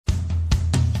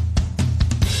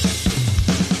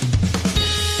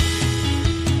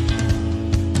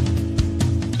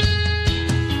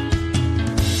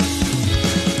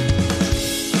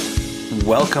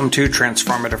Welcome to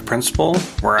Transformative Principal,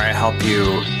 where I help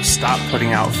you stop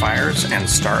putting out fires and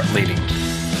start leading.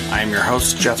 I am your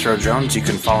host, Jethro Jones. You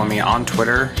can follow me on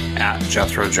Twitter at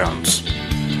Jethro Jones.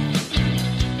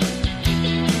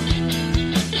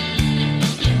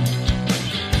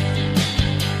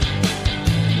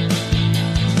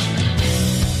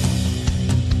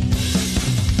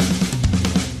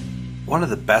 One of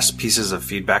the best pieces of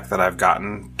feedback that I've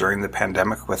gotten during the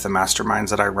pandemic with the masterminds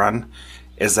that I run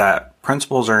is that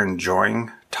principals are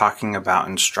enjoying talking about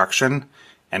instruction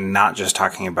and not just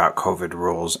talking about COVID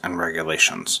rules and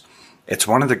regulations. It's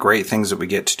one of the great things that we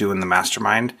get to do in the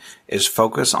mastermind is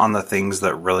focus on the things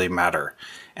that really matter.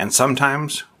 And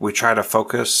sometimes we try to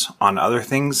focus on other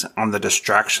things, on the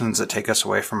distractions that take us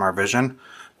away from our vision,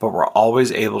 but we're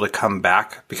always able to come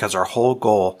back because our whole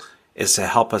goal is to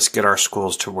help us get our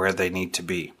schools to where they need to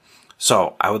be.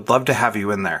 So I would love to have you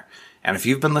in there. And if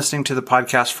you've been listening to the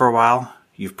podcast for a while,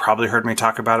 you've probably heard me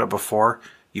talk about it before.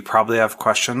 You probably have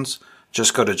questions.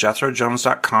 Just go to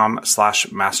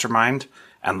jethrojones.com/mastermind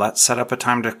and let's set up a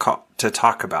time to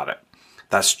talk about it.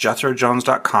 That's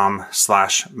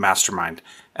jethrojones.com/mastermind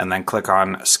and then click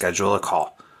on schedule a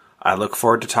call. I look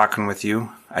forward to talking with you.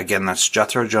 Again, that's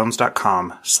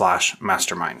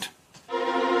jethrojones.com/mastermind.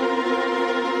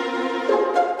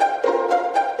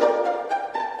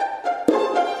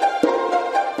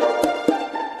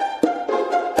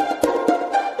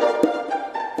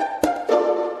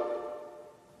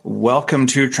 Welcome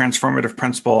to Transformative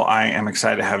Principal. I am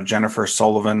excited to have Jennifer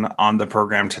Sullivan on the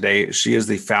program today. She is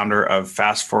the founder of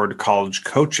Fast Forward College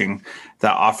Coaching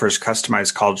that offers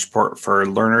customized college support for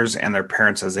learners and their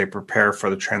parents as they prepare for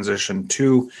the transition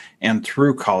to and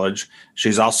through college.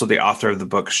 She's also the author of the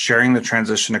book, Sharing the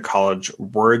Transition to College,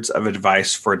 Words of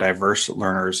Advice for Diverse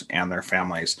Learners and Their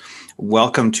Families.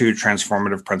 Welcome to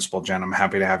Transformative Principal, Jen. I'm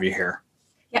happy to have you here.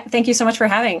 Yeah, thank you so much for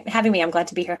having me. I'm glad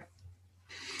to be here.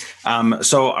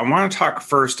 So I want to talk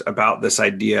first about this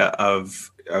idea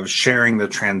of sharing the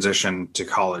transition to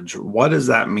college. What does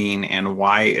that mean and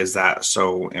why is that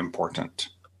so important?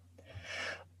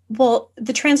 Well,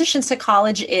 the transition to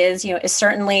college is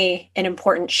certainly an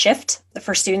important shift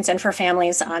for students and for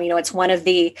families. It's one of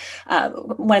the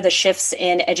shifts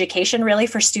in education, really,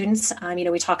 for students.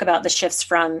 We talk about the shifts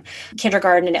from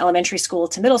kindergarten and elementary school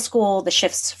to middle school, the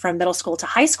shifts from middle school to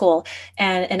high school,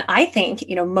 and I think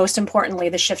most importantly,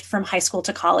 the shift from high school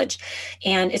to college.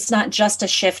 And it's not just a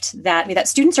shift that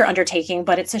students are undertaking,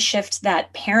 but it's a shift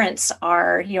that parents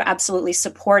are absolutely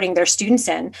supporting their students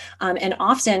in. And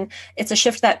often it's a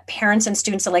shift that parents and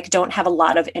students alike don't have a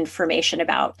lot of information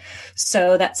about.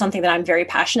 So that's something that I'm very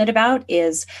passionate about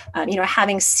is,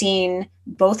 having seen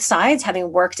both sides,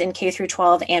 having worked in K through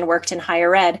 12 and worked in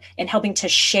higher ed, and helping to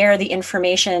share the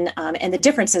information and the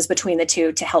differences between the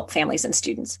two to help families and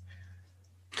students.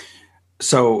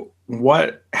 So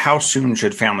how soon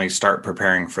should families start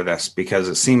preparing for this? Because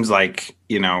it seems like,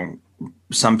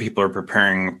 some people are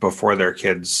preparing before their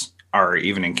kids are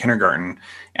even in kindergarten,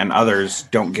 and others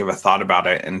don't give a thought about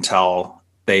it until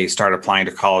they start applying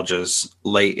to colleges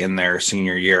late in their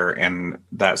senior year. And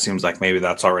that seems like maybe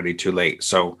that's already too late.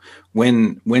 So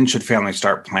when should families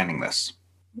start planning this?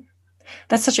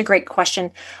 That's such a great question.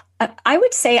 I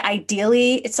would say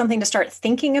ideally it's something to start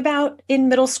thinking about in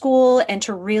middle school and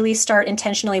to really start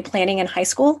intentionally planning in high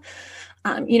school.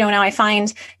 Now I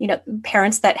find,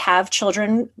 parents that have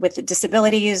children with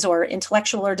disabilities or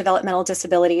intellectual or developmental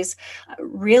disabilities,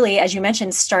 really, as you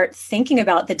mentioned, start thinking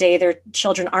about the day their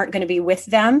children aren't going to be with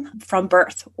them from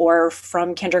birth or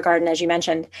from kindergarten, as you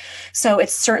mentioned. So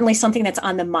it's certainly something that's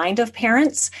on the mind of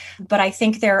parents, but I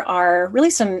think there are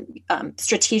really some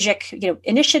strategic,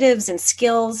 initiatives and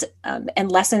skills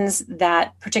and lessons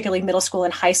that particularly middle school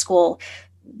and high school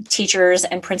teachers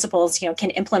and principals, can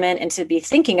implement and to be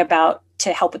thinking about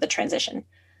to help with the transition.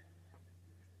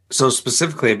 So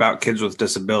specifically about kids with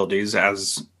disabilities,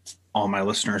 as all my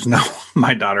listeners know,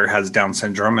 my daughter has Down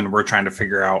syndrome, and we're trying to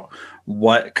figure out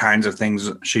what kinds of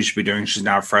things she should be doing. She's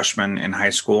now a freshman in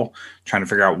high school, trying to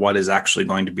figure out what is actually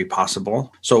going to be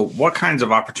possible. So what kinds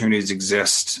of opportunities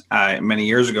exist? Many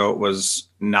years ago, it was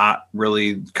not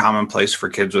really commonplace for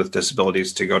kids with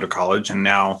disabilities to go to college. And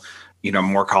now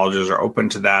more colleges are open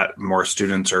to that. More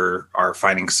students are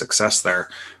finding success there.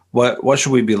 What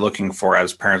should we be looking for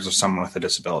as parents of someone with a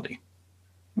disability?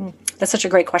 That's such a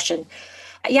great question.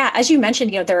 Yeah, as you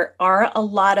mentioned, there are a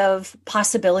lot of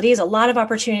possibilities, a lot of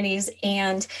opportunities,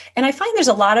 and I find there's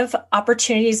a lot of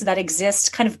opportunities that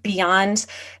exist kind of beyond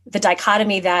the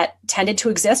dichotomy that tended to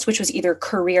exist, which was either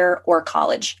career or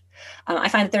college. I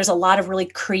find that there's a lot of really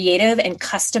creative and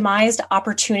customized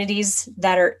opportunities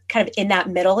that are kind of in that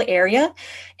middle area.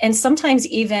 And sometimes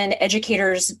even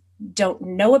educators don't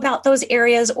know about those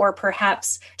areas, or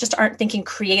perhaps just aren't thinking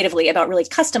creatively about really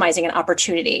customizing an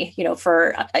opportunity,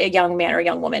 for a young man or a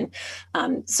young woman.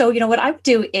 So, what I would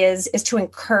do is to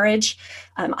encourage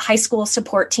high school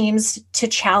support teams to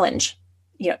challenge,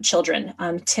 children,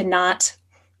 to not,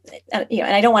 and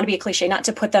I don't want to be a cliche, not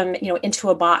to put them, into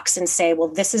a box and say, well,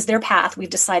 this is their path. We've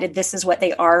decided this is what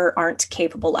they are or aren't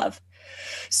capable of.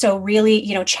 So really,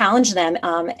 challenge them,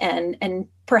 and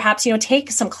perhaps,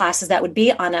 take some classes that would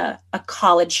be on a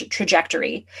college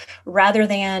trajectory, rather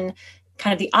than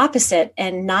kind of the opposite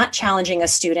and not challenging a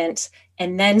student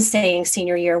and then saying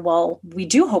senior year, well, we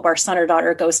do hope our son or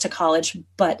daughter goes to college,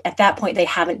 but at that point, they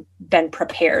haven't been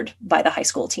prepared by the high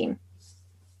school team.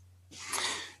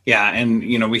 Yeah. And,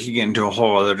 we could get into a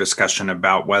whole other discussion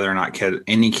about whether or not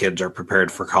any kids are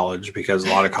prepared for college, because a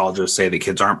lot of colleges say that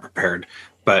kids aren't prepared.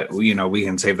 But, we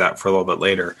can save that for a little bit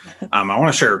later. I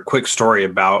want to share a quick story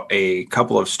about a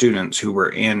couple of students who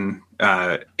were in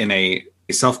a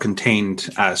self-contained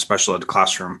special ed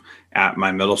classroom at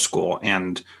my middle school.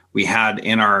 And we had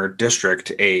in our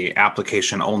district a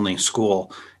application-only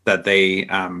school that they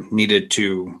needed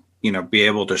to, be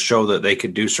able to show that they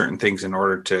could do certain things in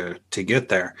order to get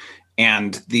there.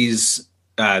 And these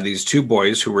two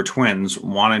boys who were twins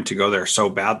wanted to go there so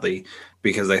badly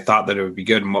because they thought that it would be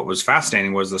good. And what was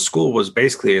fascinating was the school was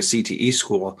basically a CTE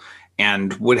school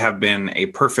and would have been a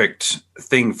perfect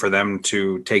thing for them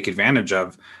to take advantage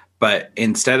of. But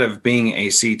instead of being a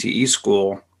CTE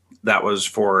school that was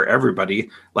for everybody,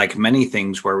 like many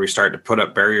things where we start to put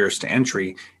up barriers to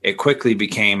entry, it quickly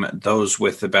became those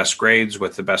with the best grades,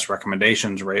 with the best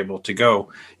recommendations were able to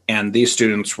go. And these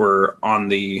students were on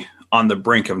the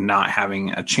brink of not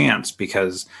having a chance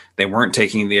because they weren't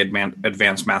taking the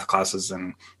advanced math classes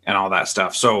and all that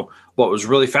stuff. So what was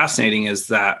really fascinating is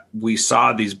that we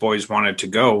saw these boys wanted to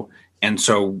go. And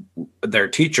so their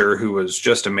teacher, who was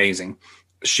just amazing,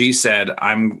 she said,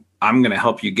 I'm going to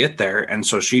help you get there. And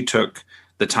so she took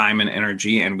the time and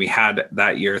energy, and we had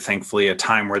that year, thankfully, a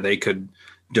time where they could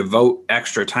devote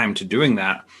extra time to doing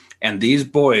that. And these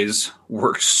boys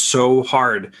worked so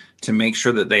hard to make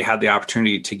sure that they had the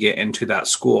opportunity to get into that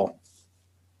school.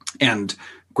 And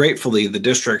gratefully, the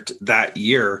district that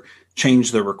year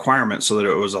changed the requirement so that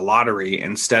it was a lottery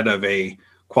instead of a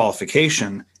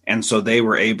qualification. And so they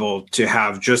were able to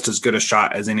have just as good a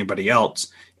shot as anybody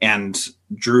else, and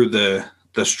drew the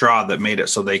straw that made it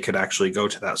so they could actually go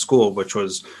to that school, which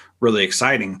was really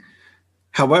exciting.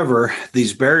 However,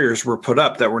 these barriers were put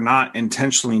up that were not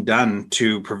intentionally done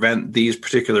to prevent these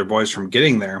particular boys from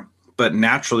getting there. But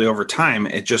naturally, over time,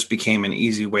 it just became an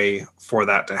easy way for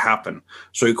that to happen.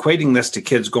 So equating this to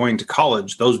kids going to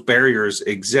college, those barriers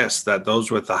exist, that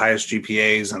those with the highest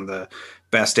GPAs and the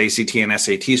best ACT and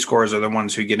SAT scores are the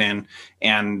ones who get in.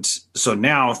 And so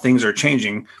now things are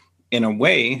changing. In a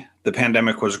way, the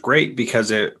pandemic was great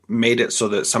because it made it so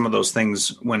that some of those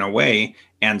things went away.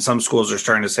 And some schools are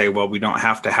starting to say, well, we don't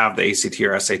have to have the ACT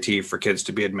or SAT for kids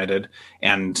to be admitted.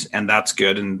 And that's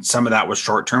good. And some of that was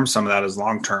short term. Some of that is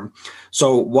long term.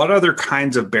 So what other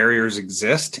kinds of barriers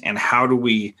exist, and how do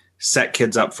we set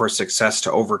kids up for success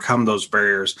to overcome those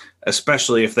barriers,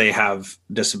 especially if they have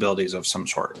disabilities of some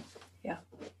sort?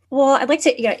 Well, I'd like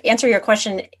to answer your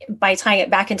question by tying it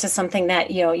back into something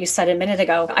that you said a minute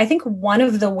ago. I think one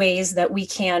of the ways that we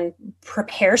can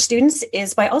prepare students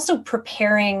is by also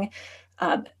preparing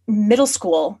middle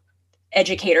school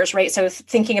educators, right? So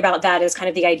thinking about that as kind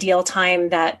of the ideal time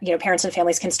that parents and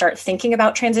families can start thinking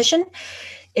about transition,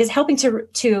 is helping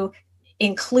to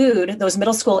include those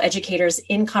middle school educators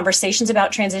in conversations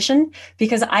about transition,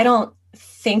 because I don't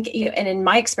think, and in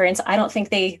my experience, I don't think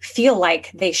they feel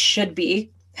like they should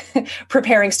be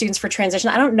preparing students for transition.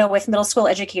 I don't know if middle school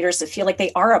educators feel like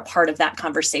they are a part of that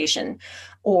conversation,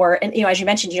 or, and as you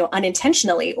mentioned,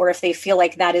 unintentionally, or if they feel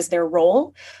like that is their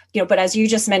role. But as you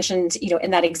just mentioned,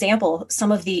 in that example,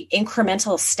 some of the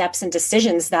incremental steps and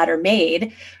decisions that are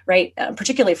made, right,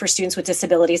 particularly for students with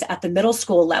disabilities at the middle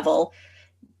school level,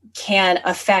 can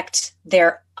affect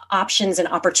their options and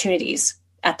opportunities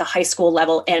at the high school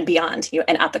level and beyond,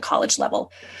 and at the college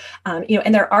level.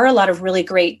 And there are a lot of really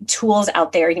great tools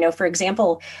out there. For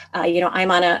example,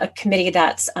 I'm on a committee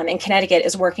that's in Connecticut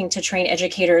is working to train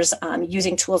educators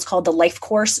using tools called the Life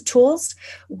Course tools,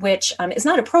 which is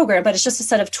not a program, but it's just a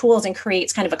set of tools and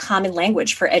creates kind of a common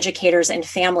language for educators and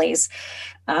families,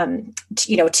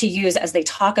 to use as they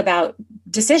talk about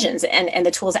decisions, and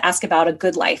the tools ask about a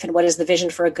good life and what is the vision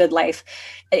for a good life.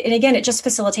 And again, it just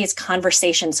facilitates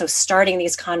conversation. So starting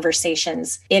these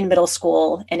conversations in middle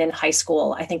school and in high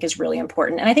school, I think is really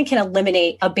important. And I think can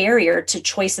eliminate a barrier to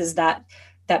choices that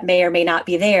may or may not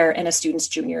be there in a student's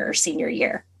junior or senior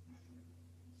year.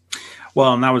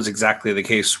 Well, and that was exactly the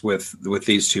case with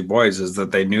these two boys, is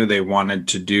that they knew they wanted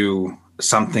to do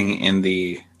something in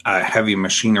the heavy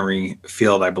machinery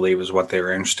field, I believe is what they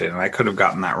were interested in. I could have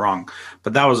gotten that wrong,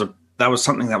 but that was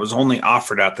something that was only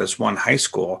offered at this one high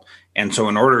school. And so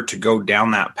in order to go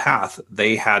down that path,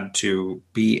 they had to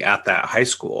be at that high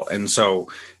school. And so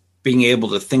being able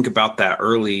to think about that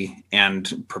early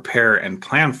and prepare and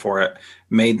plan for it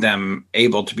made them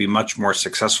able to be much more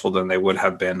successful than they would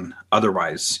have been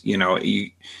otherwise.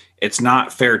 It's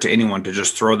not fair to anyone to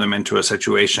just throw them into a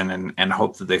situation and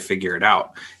hope that they figure it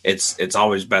out. It's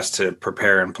always best to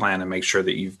prepare and plan and make sure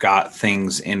that you've got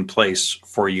things in place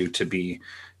for you to be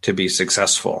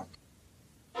successful.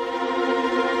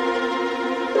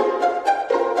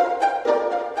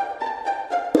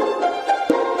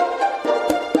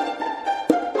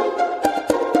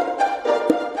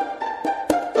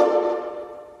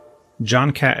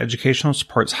 John Catt Educational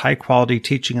supports high-quality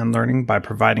teaching and learning by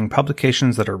providing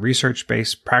publications that are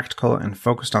research-based, practical, and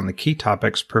focused on the key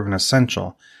topics proven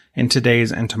essential in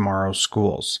today's and tomorrow's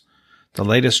schools. The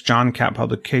latest John Catt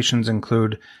publications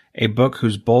include a book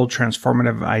whose bold,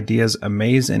 transformative ideas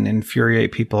amaze and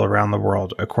infuriate people around the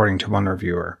world, according to one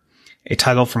reviewer, a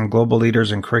title from global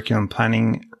leaders in curriculum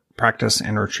planning, practice,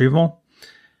 and retrieval,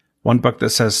 one book that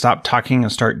says stop talking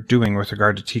and start doing with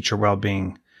regard to teacher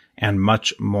well-being, and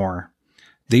much more.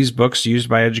 These books, used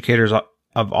by educators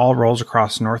of all roles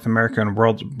across North America and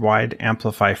worldwide,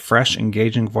 amplify fresh,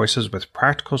 engaging voices with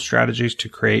practical strategies to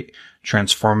create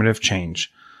transformative change.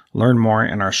 Learn more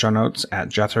in our show notes at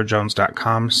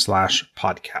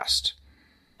jethrojones.com/podcast.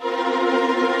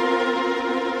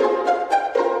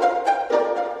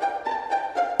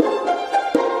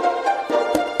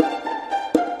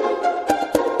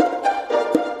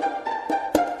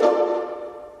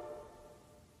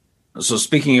 So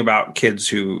speaking about kids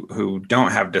who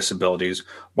don't have disabilities,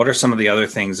 what are some of the other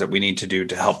things that we need to do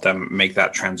to help them make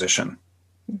that transition?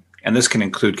 And this can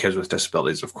include kids with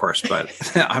disabilities, of course, but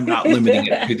I'm not limiting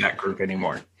it to that group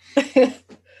anymore.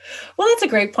 Well, that's a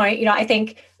great point. I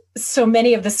think so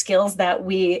many of the skills that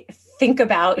we think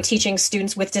about teaching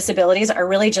students with disabilities are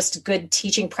really just good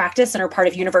teaching practice and are part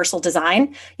of universal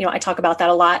design. I talk about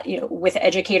that a lot, with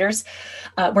educators.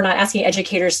 We're not asking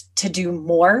educators to do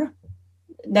more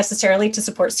necessarily to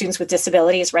support students with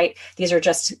disabilities, right? These are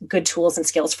just good tools and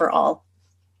skills for all.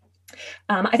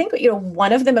 I think,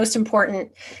 one of the most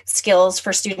important skills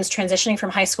for students transitioning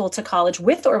from high school to college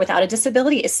with or without a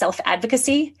disability is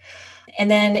self-advocacy.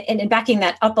 And then, and backing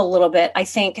that up a little bit, I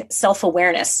think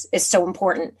self-awareness is so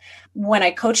important. When I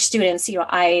coach students,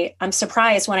 I'm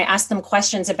surprised when I ask them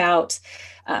questions about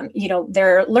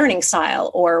their learning style,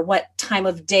 or what time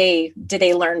of day do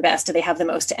they learn best? Do they have the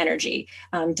most energy?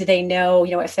 Do they know,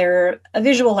 if they're a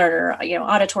visual learner,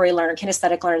 auditory learner,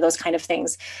 kinesthetic learner, those kind of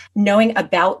things. Knowing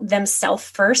about themselves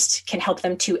first can help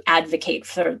them to advocate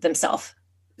for themselves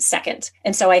second.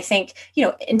 And so I think,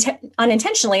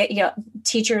 unintentionally,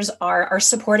 teachers are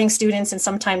supporting students and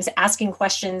sometimes asking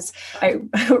questions. I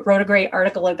wrote a great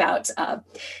article about,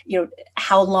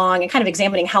 how long, and kind of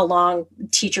examining how long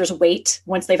teachers wait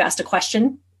once they've asked a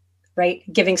question, right?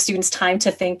 Giving students time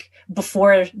to think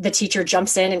before the teacher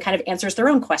jumps in and kind of answers their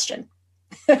own question.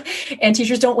 And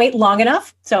teachers don't wait long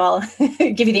enough. So I'll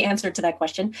give you the answer to that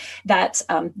question. That,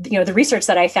 the research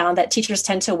that I found, that teachers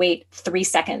tend to wait 3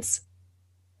 seconds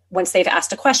once they've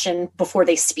asked a question before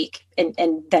they speak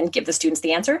and then give the students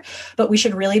the answer. But we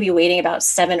should really be waiting about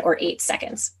 7 or 8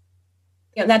 seconds.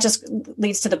 That just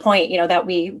leads to the point,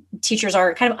 that teachers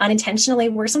are kind of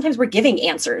unintentionally, sometimes we're giving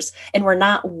answers and we're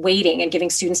not waiting and giving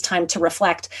students time to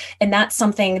reflect. And that's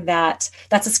something that's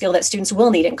a skill that students will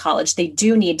need in college. They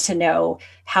do need to know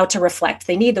how to reflect.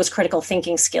 They need those critical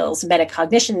thinking skills,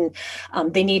 metacognition.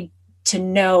 They need to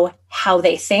know how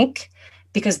they think,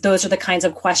 because those are the kinds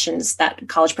of questions that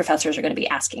college professors are going to be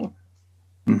asking.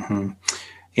 Mm-hmm.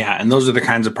 Yeah, and those are the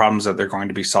kinds of problems that they're going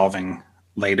to be solving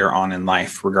later on in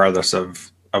life, regardless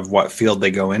of what field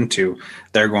they go into.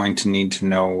 They're going to need to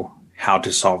know how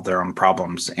to solve their own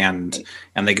problems, and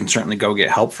they can certainly go get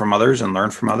help from others and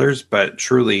learn from others. But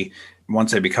truly,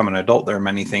 once they become an adult, there are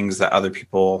many things that other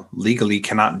people legally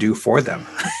cannot do for them,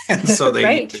 and so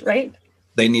they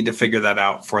they need to figure that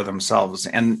out for themselves.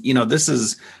 And this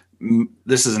is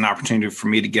an opportunity for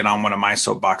me to get on one of my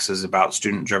soapboxes about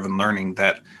student-driven learning,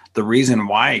 that the reason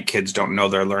why kids don't know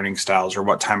their learning styles or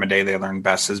what time of day they learn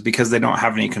best is because they don't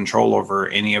have any control over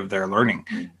any of their learning,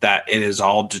 that it is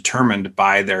all determined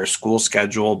by their school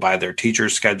schedule, by their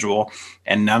teacher's schedule,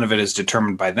 and none of it is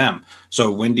determined by them.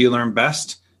 So when do you learn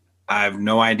best? I have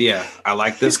no idea. I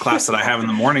like this class that I have in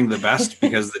the morning the best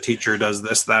because the teacher does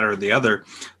this, that, or the other,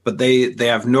 but they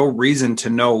have no reason to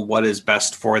know what is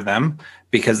best for them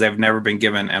because they've never been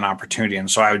given an opportunity. And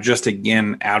so I would just,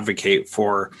 again, advocate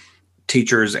for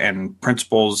teachers and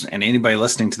principals and anybody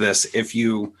listening to this. If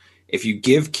you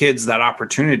give kids that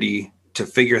opportunity to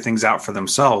figure things out for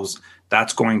themselves,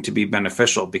 that's going to be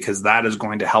beneficial because that is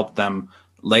going to help them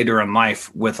later in life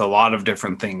with a lot of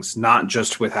different things, not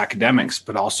just with academics,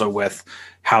 but also with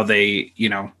how they,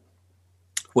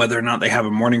 whether or not they have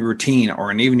a morning routine or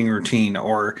an evening routine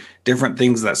or different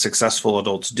things that successful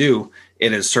adults do,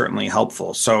 it is certainly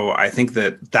helpful. So I think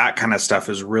that kind of stuff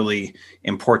is really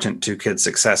important to kids'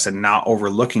 success and not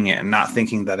overlooking it and not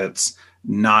thinking that it's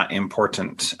not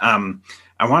important.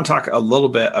 I want to talk a little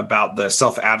bit about the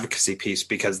self-advocacy piece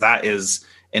because that is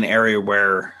an area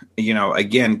where,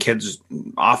 again, kids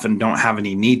often don't have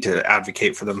any need to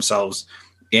advocate for themselves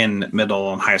in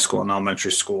middle and high school and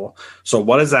elementary school. So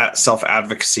what does that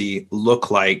self-advocacy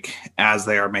look like as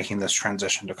they are making this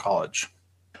transition to college?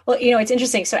 Well, it's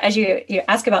interesting. So as you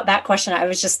ask about that question, I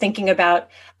was just thinking about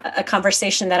a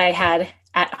conversation that I had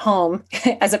at home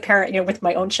as a parent, with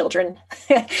my own children.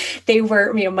 They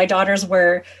were, my daughters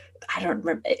were, I don't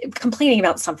remember, complaining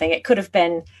about something. It could have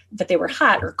been that they were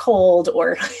hot or cold,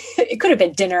 or it could have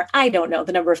been dinner. I don't know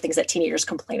the number of things that teenagers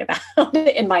complain about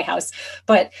in my house.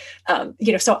 But,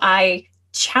 so I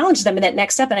challenged them in that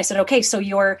next step. And I said, okay, so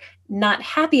you're not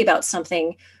happy about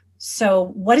something. So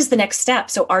what is the next step?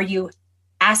 So are you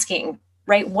asking,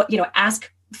 right?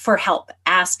 Ask for help,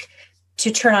 ask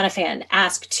to turn on a fan,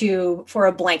 ask for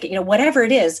a blanket, whatever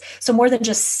it is. So more than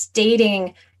just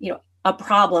stating, a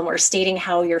problem or stating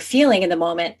how you're feeling in the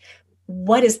moment,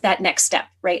 what is that next step,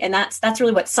 right? And that's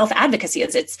really what self-advocacy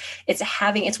is.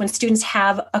 It's when students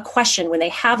have a question, when they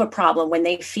have a problem, when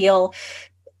they feel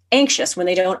anxious, when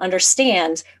they don't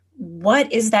understand,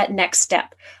 what is that next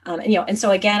step? And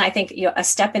so again, I think, a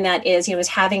step in that is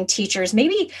having teachers,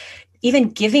 maybe even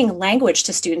giving language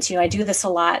to students. I do this a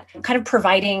lot, kind of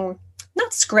providing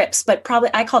not scripts, but probably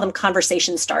I call them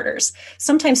conversation starters.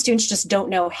 Sometimes students just don't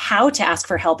know how to ask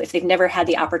for help if they've never had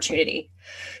the opportunity.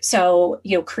 So,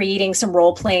 creating some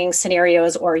role-playing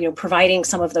scenarios or, providing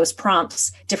some of those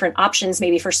prompts, different options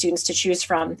maybe for students to choose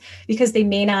from, because they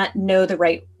may not know the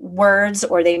right words,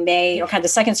 or they may, kind of the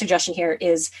second suggestion here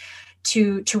is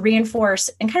to reinforce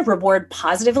and kind of reward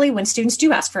positively when students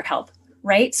do ask for help.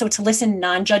 Right? So to listen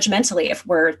non-judgmentally if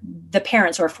we're the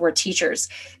parents or if we're teachers,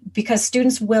 because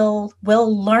students will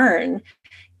learn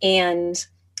and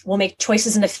will make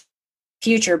choices in the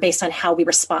future based on how we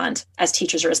respond as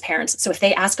teachers or as parents. So if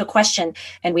they ask a question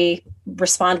and we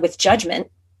respond with judgment,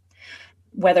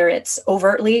 whether it's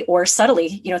overtly or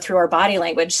subtly, through our body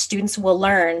language, students will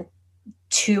learn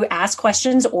to ask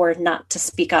questions or not to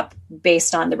speak up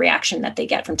based on the reaction that they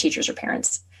get from teachers or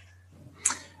parents.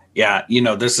 Yeah,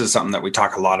 this is something that we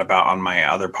talk a lot about on my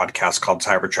other podcast called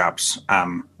Cyber Traps,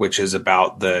 which is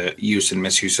about the use and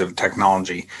misuse of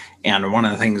technology. And one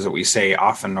of the things that we say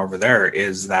often over there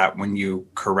is that when you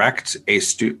correct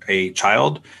a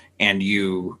child and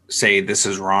you say this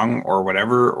is wrong or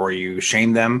whatever, or you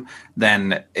shame them,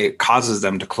 then it causes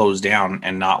them to close down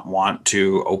and not want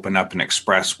to open up and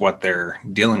express what they're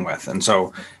dealing with. And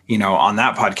so, on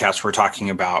that podcast, we're talking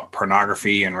about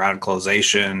pornography and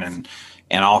radicalization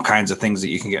and all kinds of things that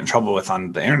you can get in trouble with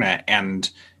on the internet. And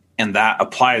that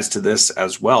applies to this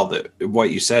as well. That what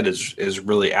you said is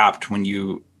really apt. When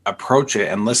you approach it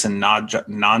and listen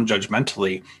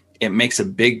non-judgmentally, it makes a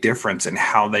big difference in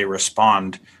how they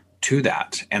respond to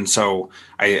that. And so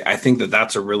I think that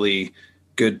that's a really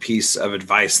good piece of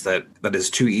advice that is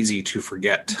too easy to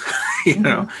forget,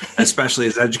 especially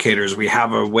as educators. We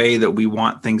have a way that we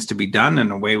want things to be done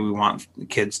and a way we want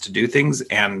kids to do things.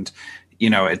 And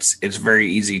it's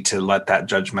very easy to let that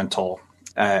judgmental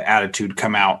attitude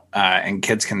come out, and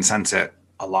kids can sense it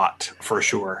a lot for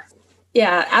sure.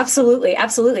 Yeah, absolutely.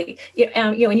 Absolutely.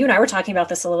 And you and I were talking about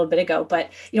this a little bit ago, but,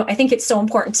 I think it's so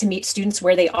important to meet students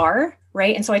where they are,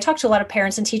 right? And so I talk to a lot of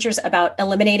parents and teachers about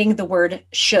eliminating the word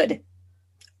should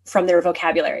from their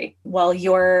vocabulary. Well,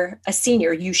 you're a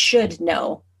senior, you should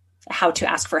know how to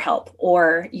ask for help,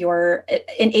 or you're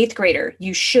an eighth grader,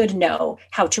 you should know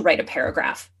how to write a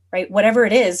paragraph. Right? Whatever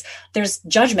it is, there's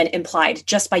judgment implied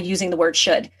just by using the word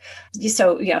should.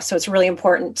 So it's really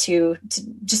important to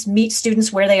just meet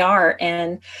students where they are,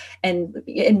 and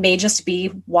it may just be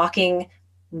walking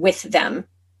with them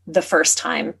the first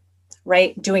time,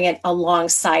 right? Doing it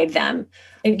alongside them,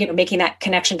 and, making that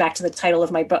connection back to the title of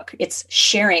my book. It's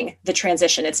sharing the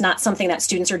transition. It's not something that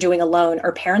students are doing alone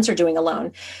or parents are doing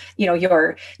alone.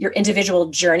 Your individual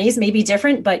journeys may be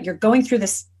different, but you're going through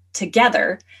this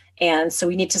together. And so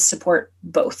we need to support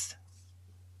both.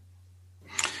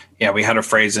 Yeah, we had a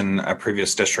phrase in a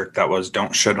previous district that was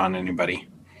 "don't shit on anybody."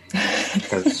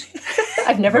 Because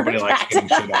I've never heard likes getting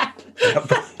shit on.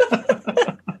 Yep.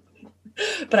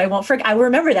 But I won't forget. I will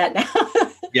remember that now.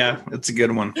 Yeah, it's a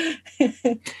good one.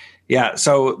 Yeah.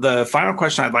 So the final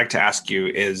question I'd like to ask you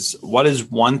is, what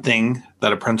is one thing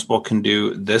that a principal can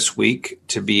do this week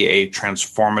to be a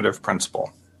transformative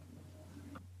principal?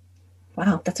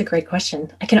 Wow, that's a great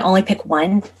question. I can only pick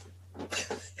one.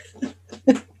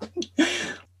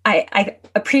 I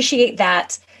appreciate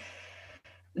that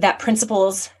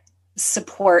principals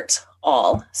support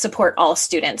all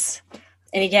students.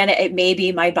 And again, it may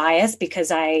be my bias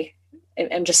because I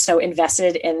am just so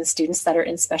invested in students that are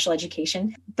in special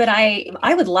education. But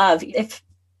I would love if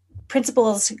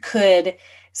principals could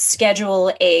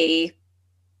schedule a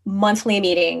monthly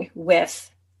meeting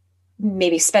with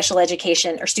maybe special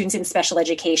education or students in special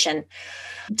education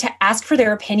to ask for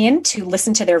their opinion, to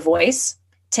listen to their voice,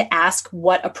 to ask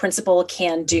what a principal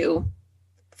can do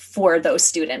for those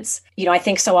students. I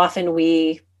think so often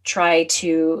we try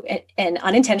to, and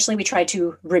unintentionally, we try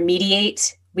to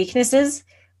remediate weaknesses,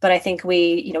 but I think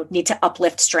we, need to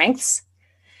uplift strengths.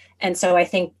 And so I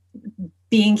think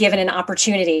being given an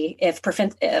opportunity, I'm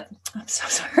so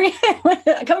sorry,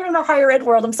 coming from the higher ed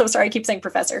world, I'm so sorry, I keep saying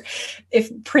professor.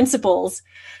 If principals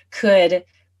could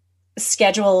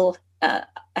schedule a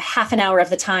half an hour of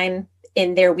the time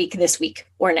in their week this week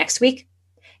or next week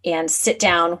and sit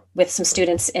down with some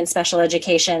students in special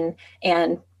education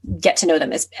and get to know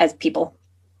them as people.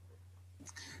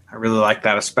 I really like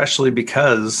that, especially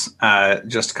because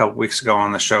just a couple weeks ago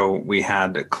on the show, we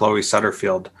had Chloe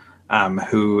Sutterfield,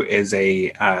 who is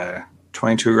a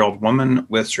 22-year-old woman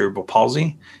with cerebral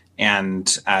palsy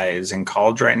and is in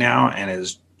college right now,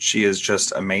 and she is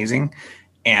just amazing.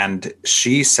 And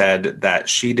she said that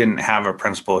she didn't have a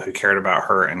principal who cared about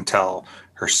her until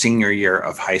her senior year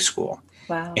of high school.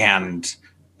 Wow. And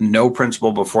no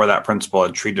principal before that principal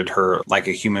had treated her like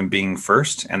a human being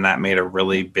first. And that made a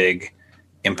really big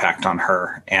impact on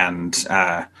her and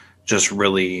just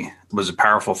really was a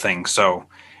powerful thing. So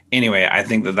anyway, I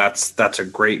think that's a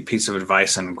great piece of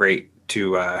advice and great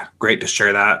to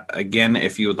share that. Again,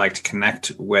 if you would like to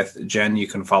connect with Jen, you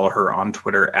can follow her on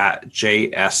Twitter at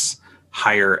JS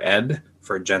Higher Ed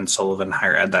for Jen Sullivan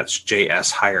Higher Ed. That's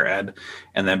JS Higher Ed.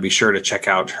 And then be sure to check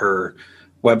out her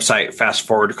website,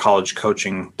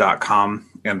 fastforwardcollegecoaching.com.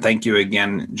 And thank you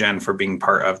again, Jen, for being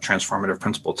part of Transformative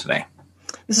Principal today.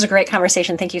 This is a great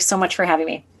conversation. Thank you so much for having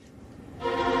me.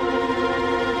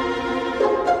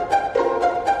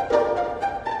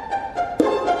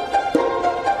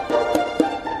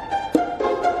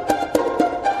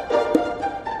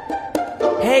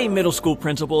 Hey, middle school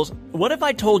principals, what if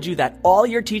I told you that all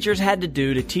your teachers had to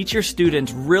do to teach your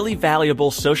students really valuable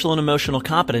social and emotional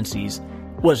competencies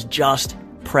was just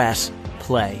press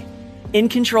play? In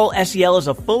Control SEL is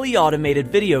a fully automated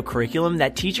video curriculum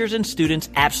that teachers and students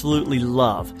absolutely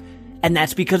love. And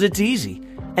that's because it's easy.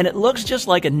 And it looks just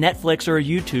like a Netflix or a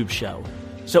YouTube show.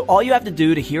 So all you have to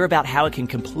do to hear about how it can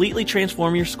completely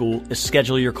transform your school is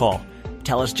schedule your call.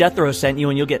 Tell us Jethro sent you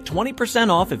and you'll get 20%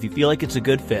 off if you feel like it's a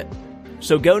good fit.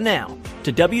 So go now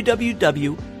to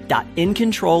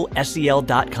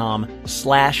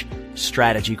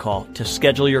www.incontrolsel.com/strategy call to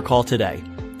schedule your call today.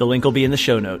 The link will be in the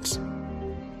show notes.